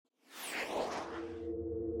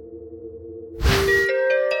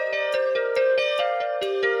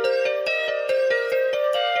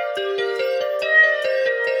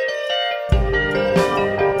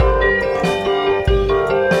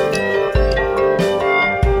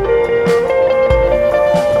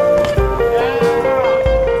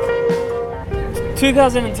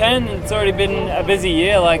2010, it's already been a busy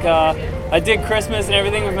year. Like I did Christmas and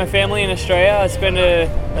everything with my family in Australia. I spent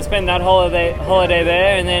that holiday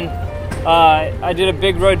there, and then I did a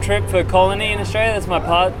big road trip for Colony in Australia. That's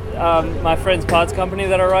my friend's parts company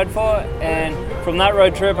that I ride for. And from that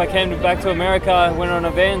road trip, I came back to America. I went on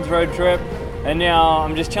a Vans road trip, and now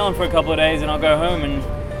I'm just chilling for a couple of days, and I'll go home.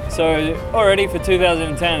 And so already for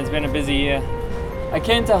 2010, it's been a busy year. I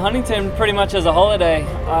came to Huntington pretty much as a holiday.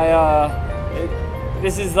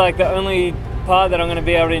 This is like the only part that I'm going to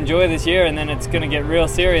be able to enjoy this year, and then it's going to get real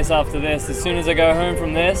serious after this. As soon as I go home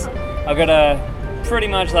from this, I've got to pretty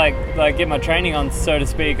much like get my training on, so to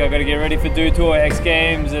speak. I've got to get ready for Dew Tour, X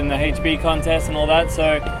Games, and the HB contest and all that.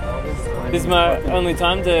 So this is my only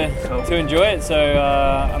time to enjoy it. So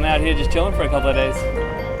I'm out here just chilling for a couple of days.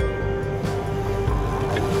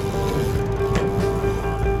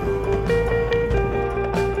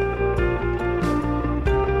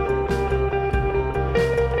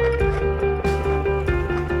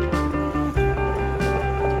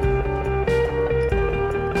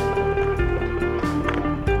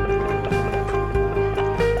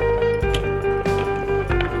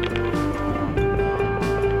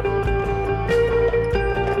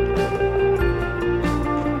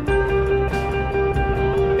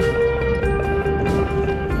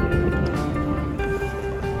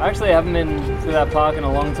 Actually, I haven't been to that park in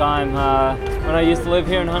a long time. When I used to live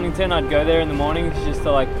here in Huntington, I'd go there in the mornings just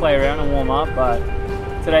to like play around and warm up, but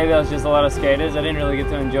today there was just a lot of skaters. I didn't really get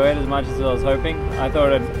to enjoy it as much as I was hoping. I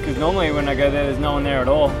thought because normally when I go there, there's no one there at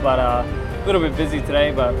all, but a little bit busy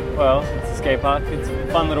today, but well, it's a skate park. It's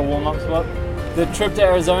a fun little warm-up spot. The trip to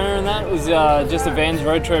Arizona and that was just a Vans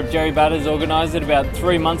road trip. Jerry Batters organized it about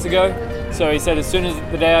 3 months ago. So he said as soon as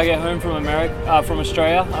the day I get home from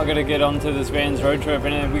Australia, I've got to get onto this Vans road trip.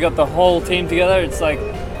 And we got the whole team together. It's like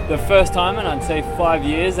the first time in I'd say 5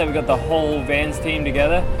 years that we got the whole Vans team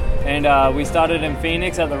together. And we started in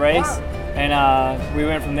Phoenix at the race, and we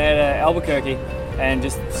went from there to Albuquerque and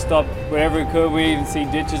just stopped wherever we could. We even see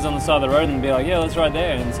ditches on the side of the road and be like, yeah, let's ride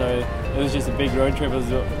there. And so it was just a big road trip. It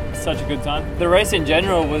was such a good time. The race in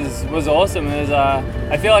general was awesome.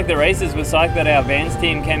 I feel like the racers were psyched that our Vans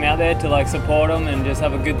team came out there to like support them and just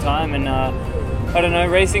have a good time. And I don't know,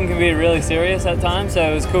 racing can be really serious at times,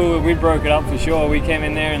 so it was cool. We broke it up for sure. We came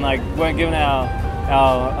in there and like weren't giving our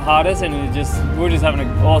hardest, and we were just having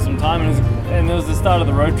an awesome time. And it was the start of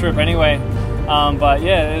the road trip anyway. But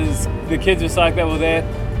yeah, the kids were psyched that we were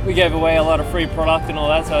there. We gave away a lot of free product and all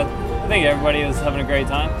that, so I think everybody was having a great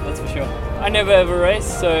time, that's for sure. I never ever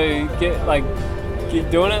raced, so keep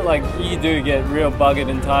doing it, like you do get real buggered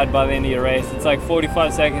and tired by the end of your race. It's like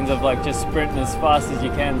 45 seconds of like just sprinting as fast as you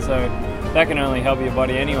can, so that can only help your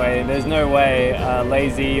body anyway. There's no way a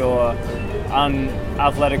lazy or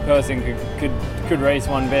unathletic person could race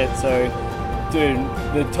one bit. So dude,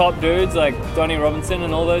 the top dudes like Donnie Robinson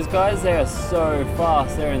and all those guys, they are so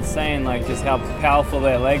fast, they're insane, like just how powerful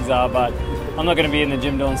their legs are. But I'm not going to be in the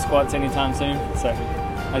gym doing squats anytime soon, so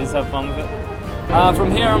I just have fun with it.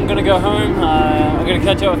 From here I'm going to go home. I'm going to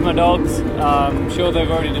catch up with my dogs. I'm sure they've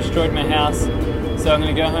already destroyed my house, so I'm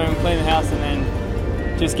going to go home, clean the house, and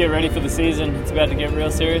then just get ready for the season. It's about to get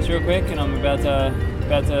real serious real quick, and I'm about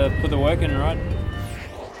to put the work in, right?